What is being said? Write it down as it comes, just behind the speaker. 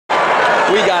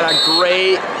We got a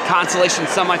great consolation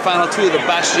semifinal, two of the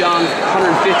best young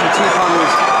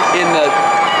 152-pounders in the,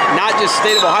 not just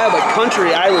state of Ohio, but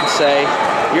country, I would say.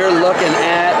 You're looking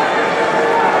at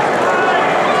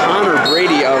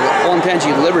Brady of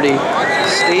Olentangy Liberty,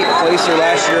 state placer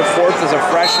last year, fourth as a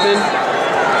freshman.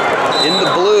 In the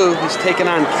blue, he's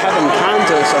taking on Kevin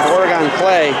Contos of Oregon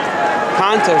Clay.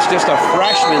 Contos, just a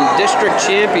freshman, district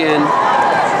champion.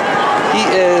 He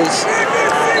is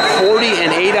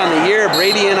 40-8 on the year.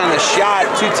 Brady in on the shot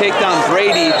to take down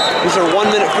Brady. These are 1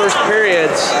 minute first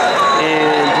periods,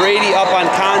 and Brady up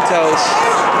on Contos.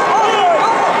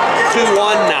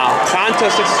 2-1 now.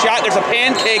 Contos takes a shot. There's a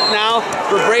pancake now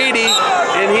for Brady,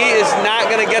 and he is not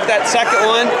going to get that second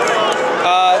one.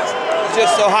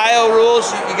 Just Ohio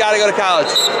rules, you got to go to college.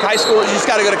 High school, you just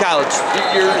got to go to college.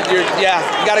 Yeah,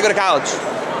 you got to go to college.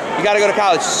 You got to go to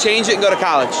college. Just change it and go to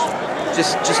college.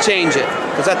 Just change it,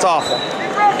 because that's awful.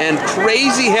 And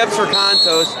crazy hips for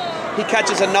Contos. He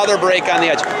catches another break on the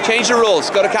edge. Change the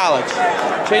rules. Go to college.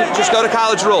 Just go to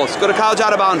college rules. Go to college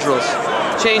out of bounds rules.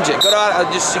 Change it. Go to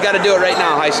you got to do it right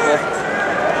now, high school.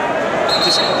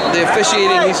 Just the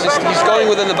officiating. He's going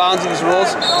within the bounds of his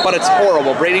rules, but it's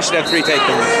horrible. Brady should have 3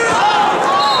 takedowns.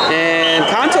 And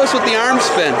Contos with the arm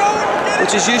spin,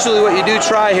 which is usually what you do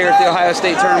try here at the Ohio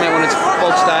State tournament when it's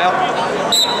folk style.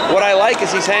 What I like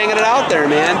is he's hanging it out there,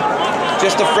 man.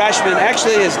 Just a freshman.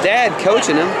 Actually, his dad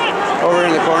coaching him over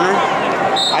in the corner.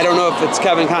 I don't know if it's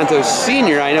Kevin Contos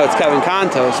Sr. I know it's Kevin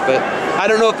Contos, but I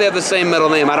don't know if they have the same middle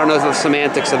name. I don't know the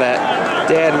semantics of that.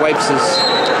 Dad wipes his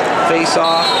face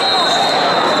off.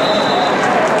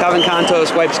 Kevin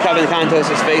Contos wipes Kevin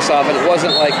Contos' face off, and it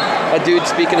wasn't like a dude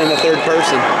speaking in the third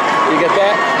person. You get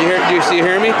that? Do you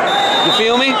hear me? You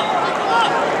feel me?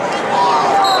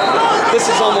 This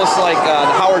is almost like the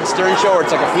Howard Stern show, where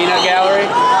it's like a peanut gallery,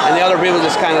 and the other people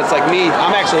just kind of, it's like me.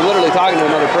 I'm actually literally talking to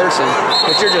another person,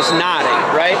 but you're just nodding,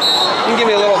 right? You can give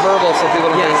me a little verbal so people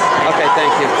don't think. Okay,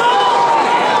 thank you.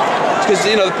 Because,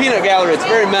 you know, the peanut gallery, it's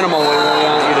very minimal when we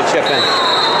want you to chip in.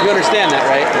 You understand that,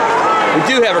 right? We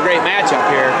do have a great matchup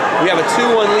here. We have a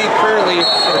 2-1 lead currently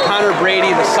for Connor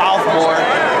Brady, the sophomore.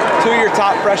 2-year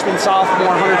top freshman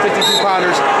sophomore,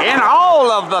 152-pounders in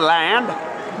all of the land.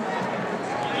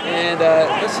 And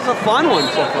this is a fun one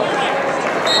so far.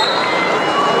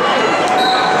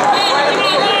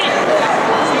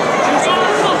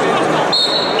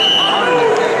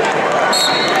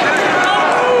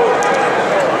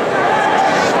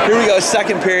 Here we go,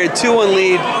 second period, 2-1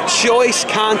 lead. Joyce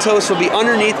Contos will be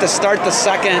underneath to start the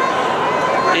second.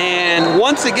 And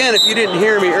once again, if you didn't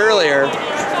hear me earlier,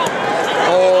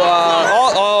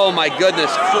 oh my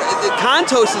goodness.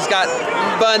 Contos has got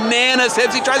bananas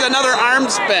hips. He tries another arm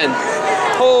spin.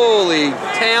 Holy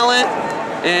talent.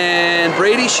 And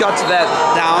Brady shuts that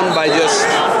down by just,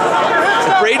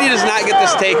 if Brady does not get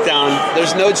this takedown,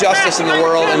 there's no justice in the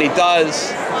world, and he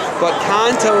does. But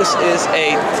Contos is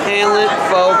a talent,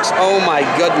 folks. Oh my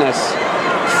goodness.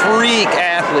 Freak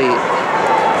athlete.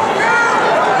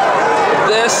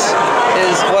 This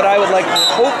is what I would like to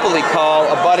hopefully call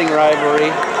a budding rivalry,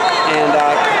 and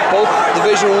both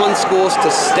Division I schools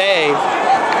to stay.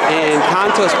 And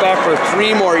Contos back for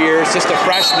 3 more years, just a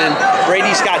freshman.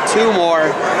 Brady's got 2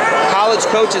 more. College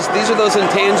coaches, these are those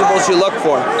intangibles you look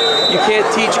for. You can't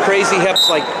teach crazy hips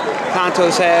like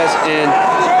Contos has, and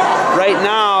right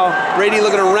now, Brady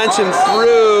looking to wrench him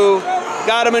through.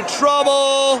 Got him in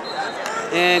trouble.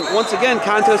 And once again,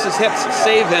 Contos' hips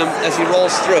save him as he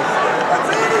rolls through.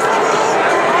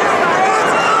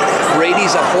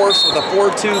 Brady's a horse with a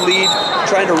 4-2 lead,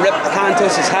 trying to rip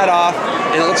Contos' head off,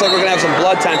 and it looks like we're gonna have some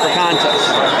blood time for Contos.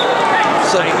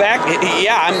 So back,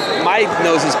 yeah, my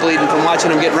nose is bleeding from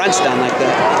watching him get wrenched down like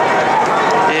that.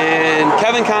 And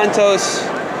Kevin Contos,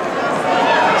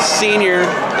 senior,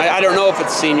 I don't know if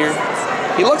it's senior.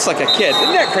 He looks like a kid.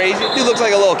 Isn't that crazy? Dude looks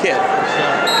like a little kid.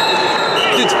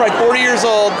 Dude's probably 40 years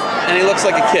old, and he looks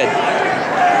like a kid.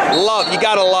 You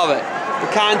gotta love it. The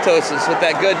Contos with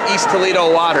that good East Toledo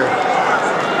water.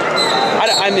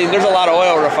 I mean, there's a lot of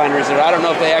oil refineries there. I don't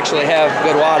know if they actually have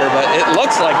good water, but it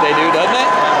looks like they do, doesn't it?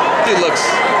 Dude looks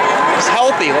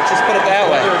healthy, let's just put it that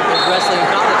way. He's wrestling in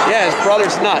college. Yeah, his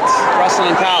brother's nuts,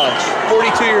 wrestling in college.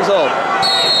 42 years old.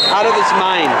 Out of his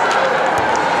mind.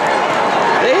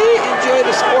 They enjoy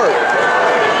the sport.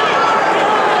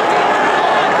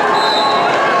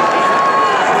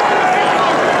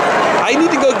 I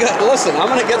need to go get, listen, I'm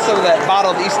going to get some of that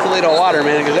bottled East Toledo water,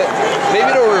 man, because maybe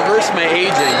it'll reverse my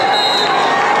aging.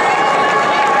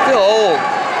 I feel old.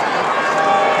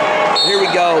 Here we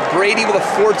go. Brady with a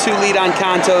 4-2 lead on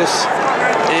Contos.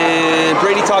 And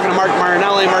Brady talking to Mark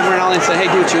Marinelli. Mark Marinelli said, hey,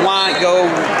 do what you want. Go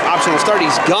optional start.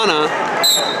 He's gonna.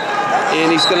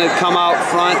 And he's gonna come out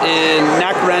front and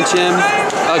neck wrench him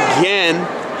again.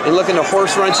 And looking to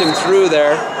horse wrench him through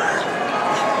there.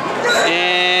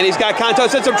 And he's got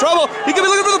Contos in some trouble. He could be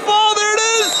looking for the fall. There it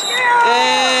is.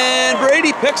 And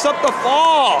Brady picks up the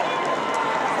fall.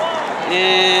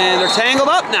 And they're tangled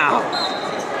up now.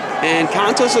 And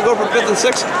Contos will go for 5th and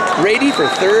 6th. Brady for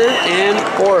 3rd and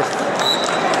 4th.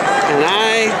 And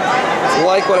I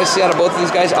like what I see out of both of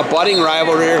these guys. A budding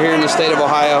rivalry here in the state of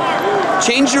Ohio.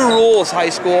 Change your rules, high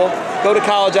school. Go to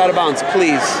college out of bounds,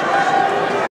 please.